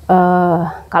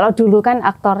kalau dulu kan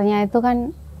aktornya itu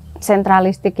kan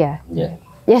sentralistik ya,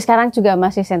 ya sekarang juga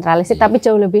masih sentralistik tapi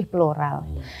jauh lebih plural.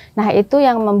 Nah itu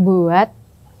yang membuat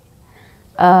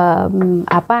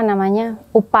apa namanya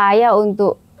upaya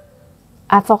untuk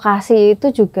advokasi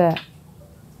itu juga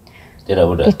tidak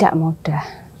mudah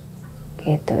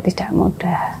gitu, tidak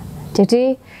mudah.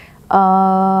 Jadi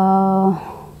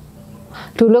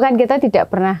dulu kan kita tidak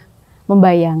pernah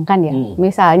membayangkan ya,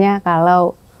 misalnya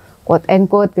kalau quote and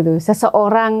quote gitu,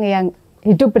 seseorang yang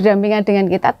hidup berdampingan dengan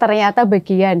kita ternyata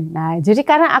bagian. Nah, jadi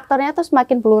karena aktornya tuh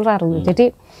semakin plural,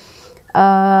 jadi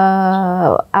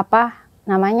apa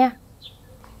namanya,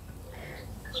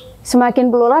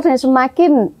 semakin plural dan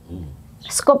semakin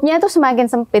skopnya itu semakin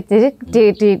sempit.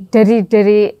 Jadi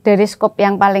dari skop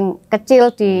yang paling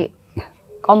kecil di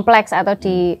kompleks atau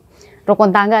di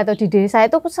rukun tangga atau di desa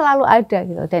itu selalu ada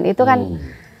gitu. Dan itu kan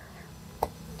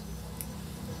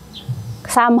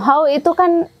somehow itu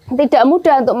kan tidak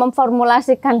mudah untuk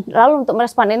memformulasikan lalu untuk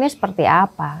merespon ini seperti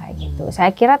apa gitu.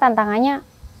 Saya kira tantangannya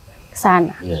ke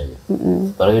sana. Iya.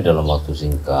 Apalagi dalam waktu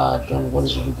singkat dalam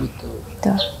kondisi begitu.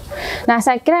 Betul. Nah,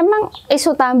 saya kira memang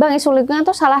isu tambang, isu lingkungan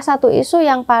itu salah satu isu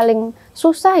yang paling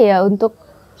susah ya untuk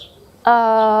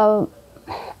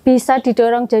bisa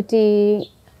didorong jadi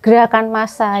gerakan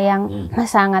massa yang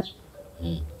sangat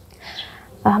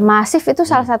masif, itu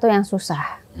salah satu yang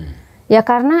susah. Ya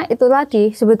karena itu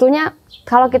tadi, sebetulnya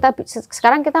kalau kita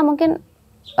sekarang kita mungkin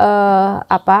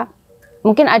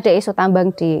mungkin ada isu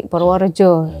tambang di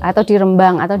Purworejo atau di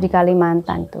Rembang atau di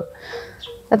Kalimantan tuh.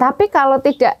 Tetapi kalau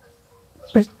tidak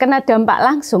kena dampak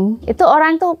langsung, itu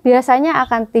orang tuh biasanya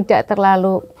akan tidak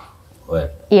terlalu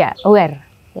aware.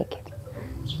 Ya gitu.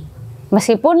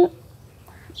 Meskipun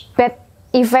bad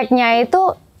effect-nya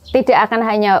itu tidak akan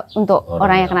hanya untuk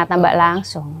orang yang kena tambak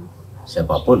langsung.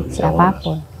 Siapapun.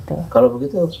 Kalau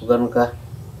begitu, bukankah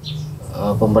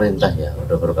pemerintah ya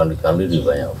udah berkali-kali di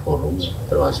banyak forum,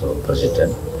 termasuk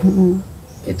presiden,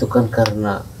 itu kan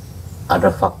karena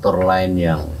ada faktor lain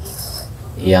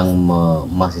yang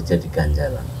masih jadi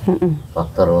ganjalan.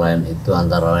 Faktor lain itu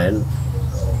antara lain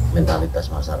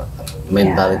mentalitas masyarakat,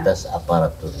 mentalitas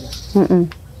aparaturnya.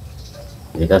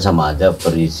 Ini kan sama aja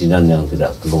perizinan yang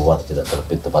tidak keluar, tidak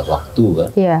terbit tepat waktu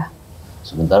kan.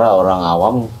 Sementara orang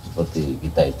awam seperti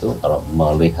kita itu kalau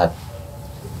melihat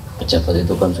pejabat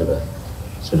itu kan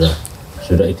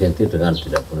sudah identik dengan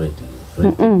tidak boleh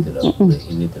tidak boleh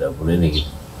ini, tidak boleh ini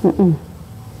gitu.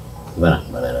 Gimana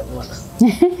Mbak Laila, gimana?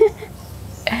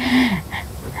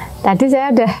 Tadi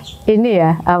saya udah ini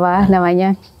ya, apa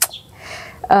namanya,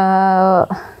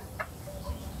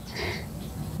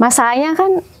 masalahnya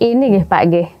kan ini Pak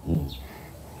G.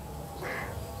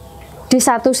 Di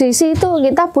satu sisi itu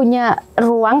kita punya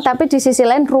ruang, tapi di sisi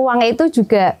lain ruang itu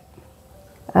juga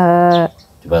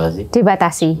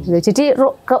dibatasi. Jadi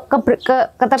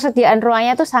ketersediaan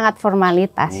ruangnya itu sangat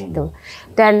formalitas itu.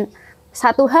 Dan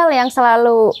satu hal yang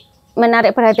selalu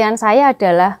menarik perhatian saya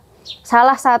adalah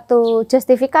salah satu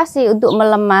justifikasi untuk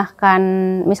melemahkan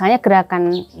misalnya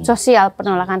gerakan sosial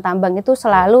penolakan tambang itu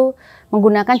selalu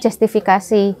menggunakan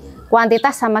justifikasi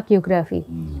kuantitas sama geografi.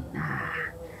 Nah,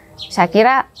 saya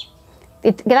kira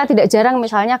kita tidak jarang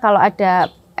misalnya kalau ada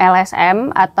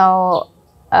LSM atau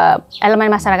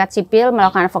elemen masyarakat sipil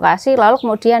melakukan advokasi, lalu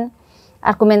kemudian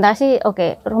argumentasi,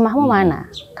 oke, rumahmu mana?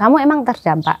 Kamu emang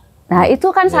terdampak. Nah, itu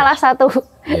kan salah satu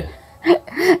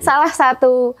salah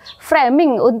satu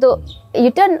framing untuk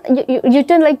you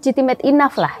don't legitimate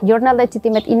enough lah, you're not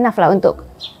legitimate enough lah untuk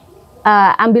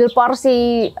ambil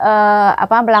porsi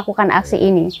melakukan aksi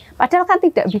ini. Padahal kan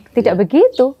tidak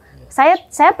begitu. Saya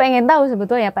pengen tahu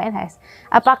sebetulnya Pak NHS,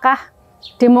 apakah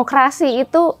demokrasi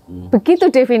itu begitu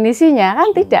definisinya?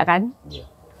 Kan tidak kan?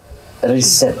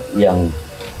 Riset yang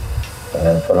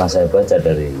pernah saya baca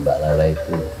dari Mbak Laila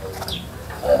itu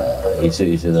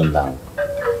isu-isu tentang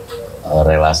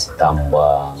relasi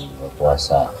tambang,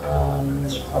 kekuasaan,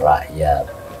 rakyat,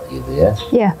 gitu ya.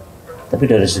 Iya.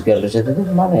 Tapi dari sekian riset itu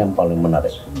mana yang paling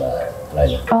menarik Mbak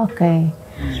Laila?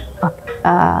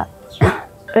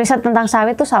 Riset tentang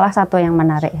sawit itu salah satu yang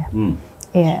menarik ya.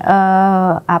 Iya,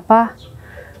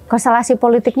 konstelasi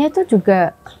politiknya itu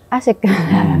juga asik.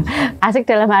 Asik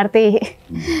dalam arti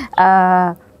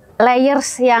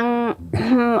layers yang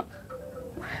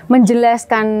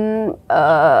menjelaskan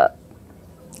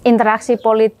interaksi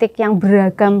politik yang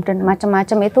beragam dan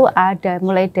macam-macam itu ada,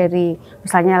 mulai dari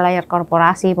misalnya layer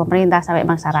korporasi, pemerintah sampai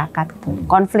masyarakat, gitu.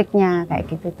 Konfliknya kayak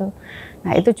gitu tuh.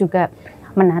 Nah, itu juga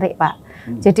menarik, Pak.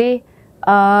 Jadi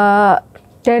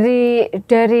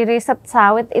dari riset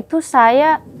sawit itu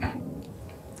saya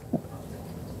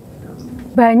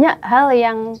banyak hal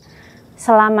yang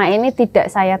selama ini tidak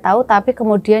saya tahu tapi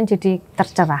kemudian jadi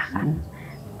tercerahkan.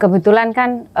 Kebetulan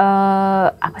kan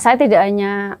saya tidak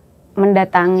hanya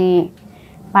mendatangi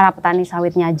para petani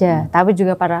sawitnya aja, tapi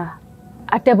juga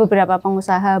ada beberapa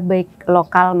pengusaha baik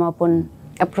lokal maupun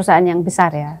perusahaan yang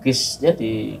besar ya. Kisnya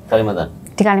di Kalimantan.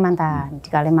 Di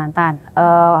Kalimantan.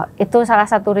 Itu salah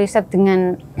satu riset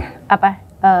dengan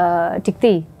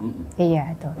dikti.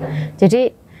 Iya itu.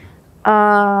 Jadi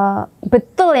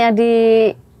betul yang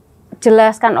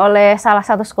dijelaskan oleh salah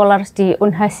satu scholars di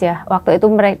Unhas ya. Waktu itu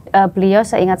beliau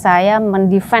seingat saya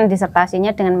mendefend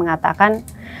disertasinya dengan mengatakan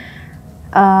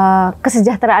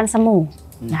kesejahteraan semu.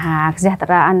 Nah,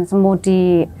 kesejahteraan semu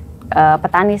di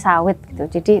petani sawit gitu.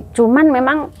 Jadi cuman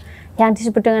memang yang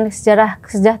disebut dengan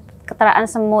kesejahteraan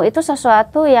semu itu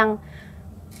sesuatu yang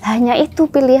hanya itu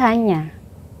pilihannya.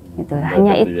 Gitu.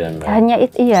 Hanya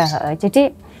itu iya. Jadi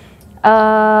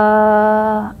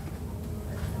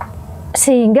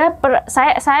sehingga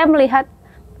saya melihat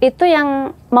itu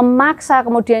yang memaksa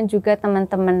kemudian juga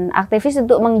teman-teman aktivis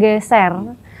untuk menggeser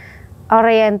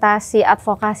orientasi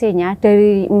advokasinya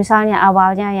dari misalnya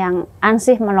awalnya yang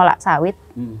ansih menolak sawit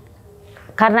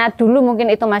karena dulu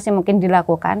mungkin itu masih mungkin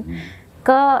dilakukan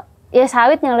ke ya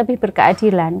sawit yang lebih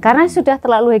berkeadilan karena sudah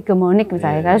terlalu hegemonik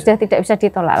misalnya karena sudah tidak bisa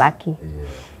ditolak lagi.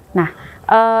 Nah,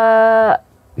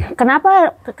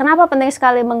 kenapa penting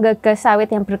sekali menggagas sawit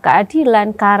yang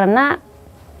berkeadilan? Karena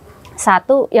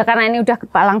satu, ya karena ini udah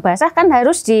kepalang basah kan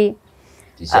harus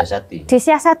disiasati.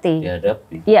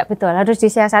 Dihadapi. Iya betul, harus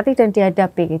disiasati dan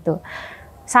dihadapi gitu.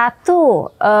 Satu,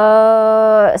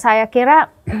 saya kira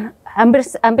hampir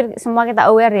semua kita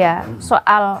aware ya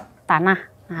soal tanah.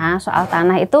 Nah, soal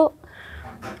tanah itu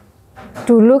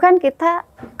dulu kan kita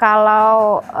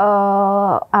kalau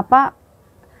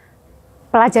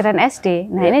pelajaran SD,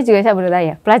 nah ini juga saya baru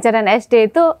tanya, pelajaran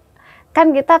SD itu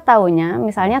kan kita taunya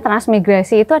misalnya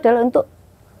transmigrasi itu adalah untuk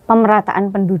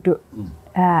pemerataan penduduk.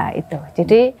 Nah, itu.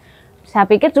 Jadi saya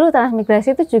pikir dulu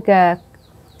transmigrasi itu juga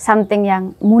something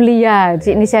yang mulia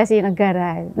di inisiasi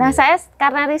negara. Nah, saya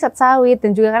karena riset sawit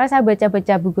dan juga karena saya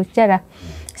baca-baca buku sejarah,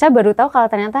 saya baru tahu kalau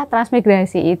ternyata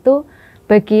transmigrasi itu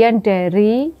bagian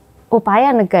dari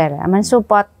upaya negara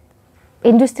mensupport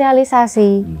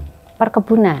industrialisasi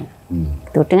perkebunan.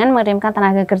 Gitu, dengan mengirimkan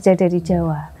tenaga kerja dari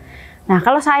Jawa. Nah,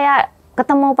 kalau saya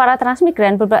ketemu para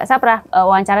transmigran, saya pernah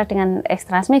wawancara dengan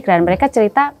ex-transmigran, mereka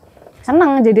cerita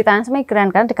senang jadi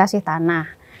transmigran karena dikasih tanah,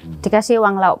 dikasih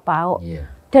uang lauk pauk.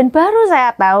 Dan baru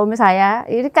saya tahu misalnya,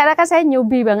 ini karena kan saya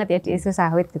newbie banget ya di isu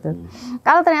sawit gitu.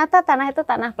 Kalau ternyata tanah itu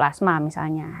tanah plasma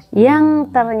misalnya, yang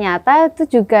ternyata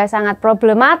itu juga sangat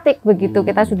problematik begitu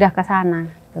kita sudah ke sana.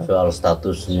 Gitu. Soal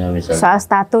statusnya misalnya. Soal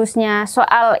statusnya,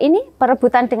 soal ini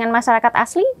perebutan dengan masyarakat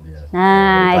asli.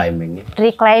 Nah,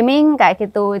 reclaiming kayak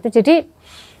gitu. Itu jadi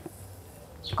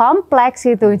kompleks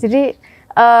gitu. Jadi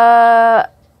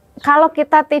kalau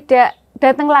kita tidak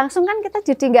datang langsung kan kita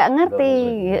jadi nggak ngerti.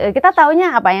 Kita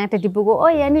taunya apa yang ada di buku.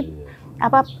 Oh ya ini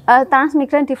apa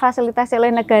transmigran difasilitasi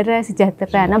oleh negara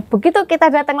sejahtera. Nah begitu kita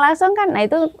datang langsung kan, nah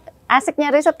itu asiknya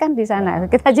riset kan di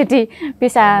sana. Kita jadi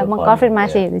bisa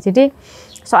mengkonfirmasi itu. Jadi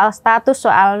soal status,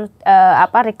 soal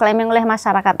reclaiming oleh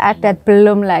masyarakat adat,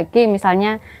 belum lagi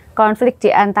misalnya konflik di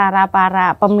antara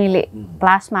para pemilik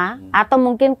plasma atau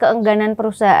mungkin keengganan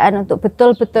perusahaan untuk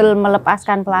betul-betul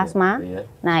melepaskan plasma.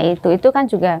 Nah itu kan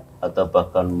juga atau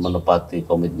bahkan menepati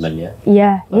komitmennya.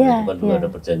 Iya, iya. Itu kan juga ada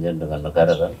perjanjian dengan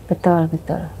negara kan. Betul.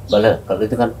 Boleh, kalau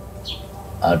itu kan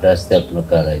ada setiap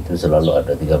negara itu selalu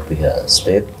ada tiga pihak,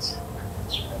 state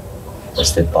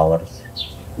power,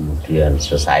 kemudian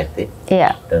society,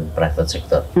 dan private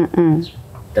sector.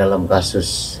 Dalam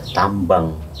kasus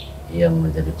tambang yang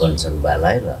menjadi concern Mbak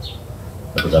Laila,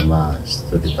 terutama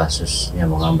studi kasusnya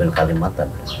mengambil Kalimantan.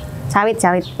 Sawit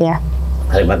ya.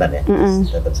 Kalimantan ya,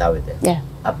 tetap sawit ya.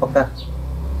 Apakah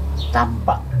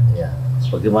tampak ya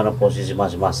bagaimana posisi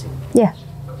masing-masing?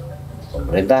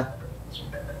 Pemerintah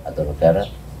atau negara,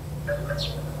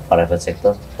 private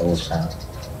sector, pengusaha,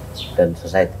 dan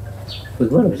society.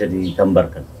 Bagaimana bisa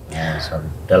digambarkan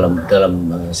dalam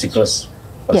siklus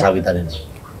persawitan ini?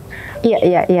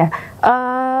 Iya.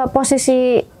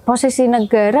 Posisi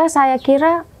negara saya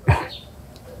kira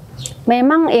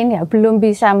memang ini ya belum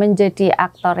bisa menjadi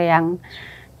aktor yang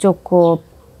cukup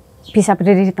bisa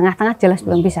berdiri di tengah-tengah, jelas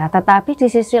belum bisa. Tetapi di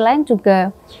sisi lain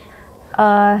juga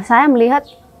saya melihat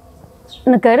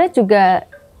negara juga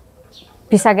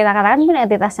bisa kita katakan punya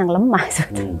entitas yang lemah.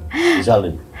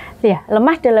 Ya,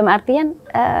 lemah dalam artian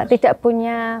tidak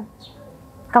punya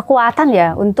kekuatan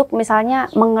ya untuk misalnya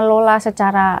mengelola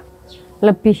secara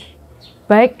lebih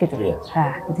baik gitu.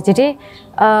 Nah, gitu. Jadi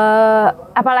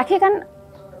apalagi kan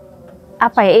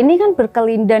ini kan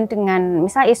berkelindan dengan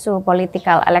misal isu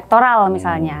politikal elektoral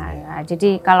misalnya. Nah,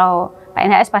 jadi kalau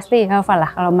PNHS pasti hafal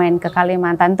lah kalau main ke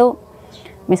Kalimantan tuh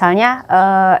misalnya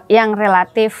yang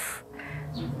relatif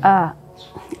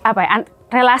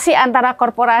relasi antara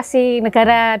korporasi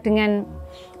negara dengan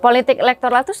politik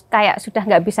elektoral itu kayak sudah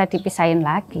nggak bisa dipisahin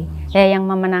lagi. Ya yang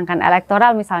memenangkan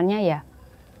elektoral misalnya ya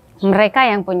mereka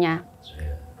yang punya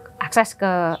akses ke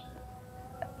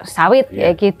sawit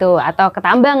kayak gitu atau ke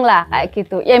tambang lah kayak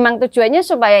gitu. Ya emang tujuannya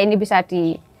supaya ini bisa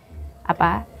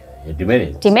apa? Ya, di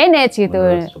manage gitu.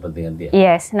 Menurut kepentingan dia.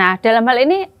 Yes. Nah, dalam hal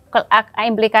ini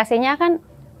implikasinya kan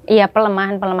iya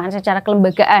pelemahan secara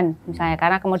kelembagaan misalnya,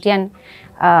 karena kemudian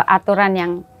aturan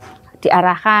yang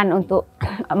diarahkan untuk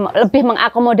lebih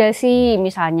mengakomodasi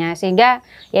misalnya, sehingga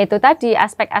yaitu tadi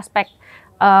aspek-aspek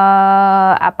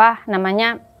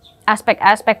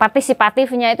aspek-aspek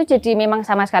partisipatifnya itu jadi memang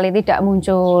sama sekali tidak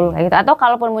muncul gitu, atau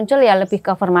kalaupun muncul ya lebih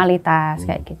ke formalitas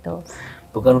kayak gitu.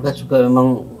 Bukankah juga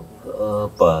memang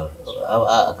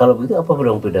kalau begitu apa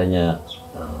bedanya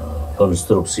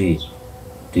konstruksi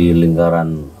di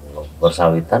lingkaran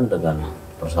persawitan dengan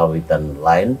persawitan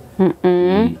lain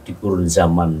di kurun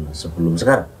zaman sebelum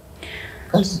sekarang?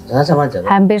 Kan sama aja kan?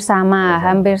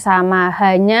 Hampir sama,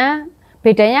 hanya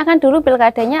bedanya kan dulu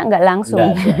pilkadanya nggak langsung.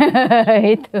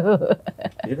 Itu.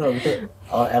 Jadi kalau gitu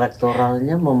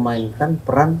elektoralnya memainkan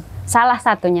peran salah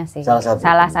satunya sih.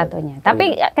 Salah satunya.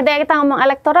 Tapi ketika kita ngomong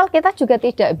elektoral, kita juga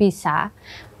tidak bisa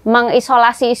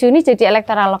mengisolasi isu ini jadi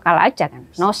elektoral lokal aja kan,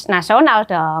 nasional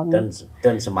dong.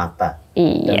 Dan semata.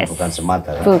 Yes. Dan bukan semata.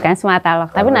 Kan? Bukan semata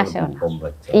lokal, tapi nasional.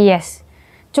 Yes.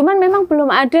 Cuman memang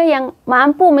belum ada yang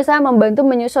mampu misalnya membantu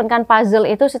menyusunkan puzzle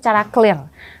itu secara clear.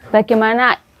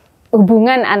 Bagaimana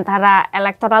hubungan antara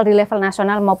elektoral di level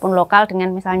nasional maupun lokal dengan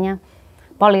misalnya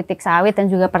politik sawit dan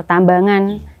juga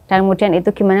pertambangan, dan kemudian itu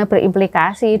gimana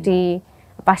berimplikasi di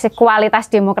pasti kualitas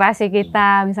demokrasi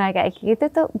kita misalnya kayak gitu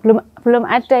tuh belum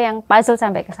ada yang puzzle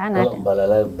sampai ke sana. Kalau Mbak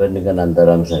Laila bandingkan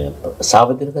antara misalnya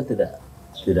sawit itu kan tidak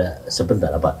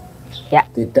sebentar apa? Ya.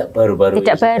 Tidak baru-baru.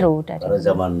 Tidak baru. Pada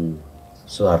zaman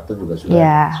Soeharto juga sudah.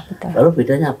 Ya, betul. Lalu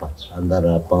bedanya apa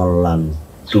antara pengelolaan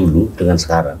dulu dengan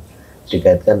sekarang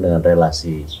dikaitkan dengan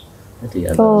relasi di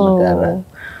antara negara?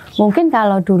 Mungkin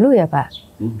kalau dulu ya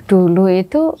Pak, dulu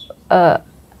itu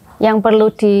yang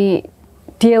perlu di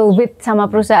deal with sama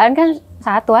perusahaan kan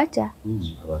satu aja,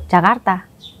 Jakarta.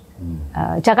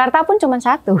 Jakarta pun cuma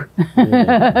satu.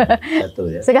 Satu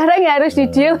ya. Sekarang ya harus di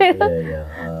deal itu.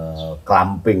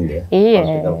 Clamping ya.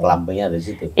 Iya. Kalau clampingnya di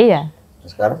situ. Iya.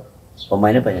 Sekarang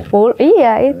pemainnya banyak.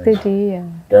 Iya itu dia.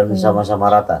 Dan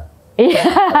sama-sama rata. Iya.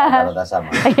 Rata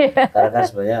sama. Karena kan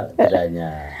sebenarnya tidak hanya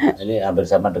ini hampir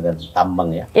sama dengan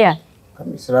tambang ya. Iya.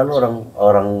 Kan selalu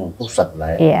orang pusat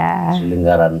lah ya,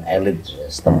 lingkaran elit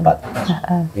setempat,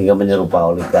 hingga menyerupai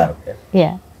oligark ya.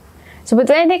 Iya.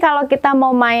 Sebetulnya ini kalau kita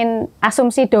mau main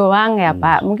asumsi doang ya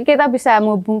Pak, mungkin kita bisa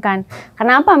menghubungkan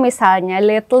kenapa misalnya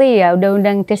lately ya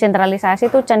undang-undang desentralisasi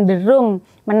itu cenderung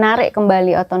menarik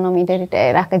kembali otonomi dari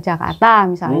daerah ke Jakarta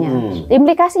misalnya.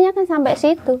 Implikasinya kan sampai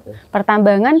situ,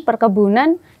 pertambangan,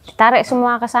 perkebunan ditarik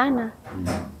semua ke sana.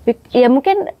 Ya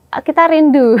mungkin kita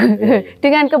rindu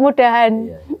dengan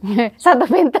kemudahan satu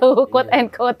pintu quote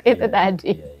and quote itu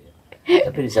tadi.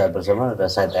 Tapi di saat bersamaan ada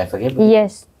side effect-nya.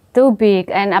 Yes, too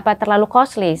big and terlalu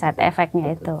costly side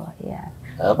effect-nya itu. Ya.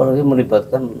 Apalagi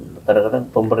melibatkan kadang-kadang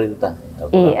pemerintah.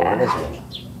 Iya.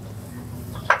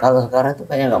 Kalau sekarang itu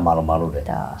kayaknya nggak malu-malu deh.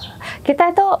 Kita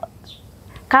itu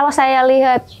kalau saya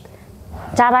lihat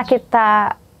cara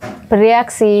kita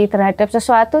bereaksi terhadap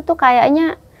sesuatu tuh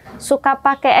kayaknya suka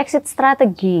pakai exit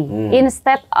strategi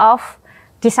instead of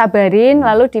disabarin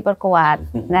lalu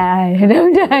diperkuat. Nah,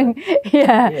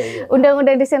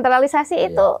 undang-undang desentralisasi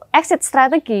itu exit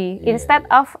strategi instead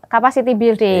of capacity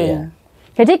building.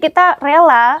 Jadi kita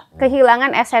rela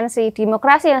kehilangan esensi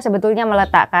demokrasi yang sebetulnya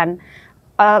meletakkan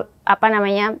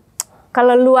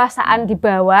keleluasaan di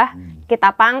bawah,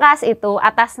 kita pangkas itu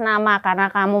atas nama karena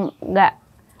kamu nggak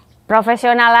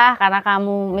profesional lah, karena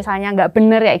kamu misalnya nggak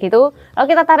bener ya gitu, lalu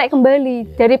kita tarik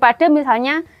kembali daripada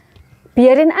misalnya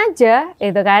biarin aja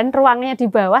itu kan ruangnya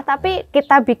di bawah, tapi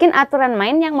kita bikin aturan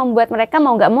main yang membuat mereka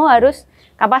mau nggak mau harus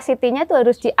kapasitinya tuh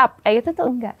harus di up, kayak gitu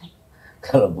tuh enggak.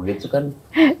 Kalau begitu kan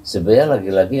sebenarnya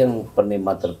lagi-lagi yang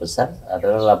penikmat terbesar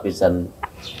adalah lapisan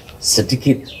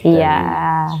sedikit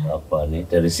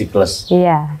dari siklus.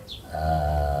 Iya.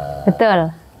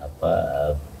 Betul.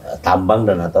 Tambang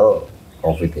dan atau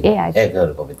COVID. Iya.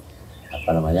 COVID. Apa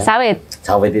namanya? Sawit.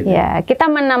 Sawit itu. Ya, kita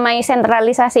menamai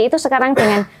sentralisasi itu sekarang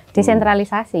dengan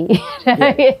desentralisasi.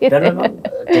 Dan memang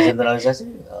desentralisasi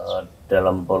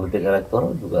dalam politik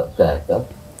elektoral juga gagal.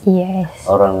 Yes.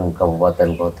 Orang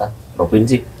kabupaten kota,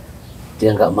 provinsi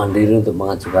dia nggak mandiri untuk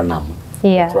mengajukan nama,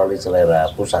 kecuali selera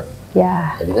pusat.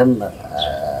 Ya. Jadi kan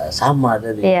sama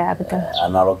dari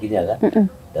analoginya kan.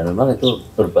 Dan memang itu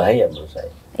berbahaya menurut saya.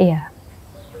 Iya.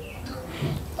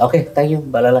 Oke, thank you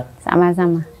Mbak Laila.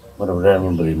 Sama-sama. Mudah-mudahan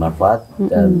memberi manfaat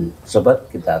dan sobat,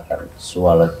 kita akan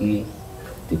sua lagi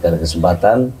di kala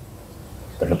kesempatan.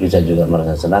 Terlebih saya juga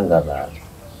merasa senang karena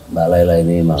Mbak Laila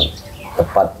ini memang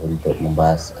tepat untuk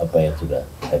membahas apa yang sudah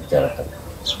kita bicarakan.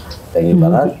 Thank you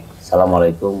banget.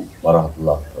 Assalamualaikum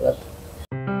warahmatullahi wabarakatuh.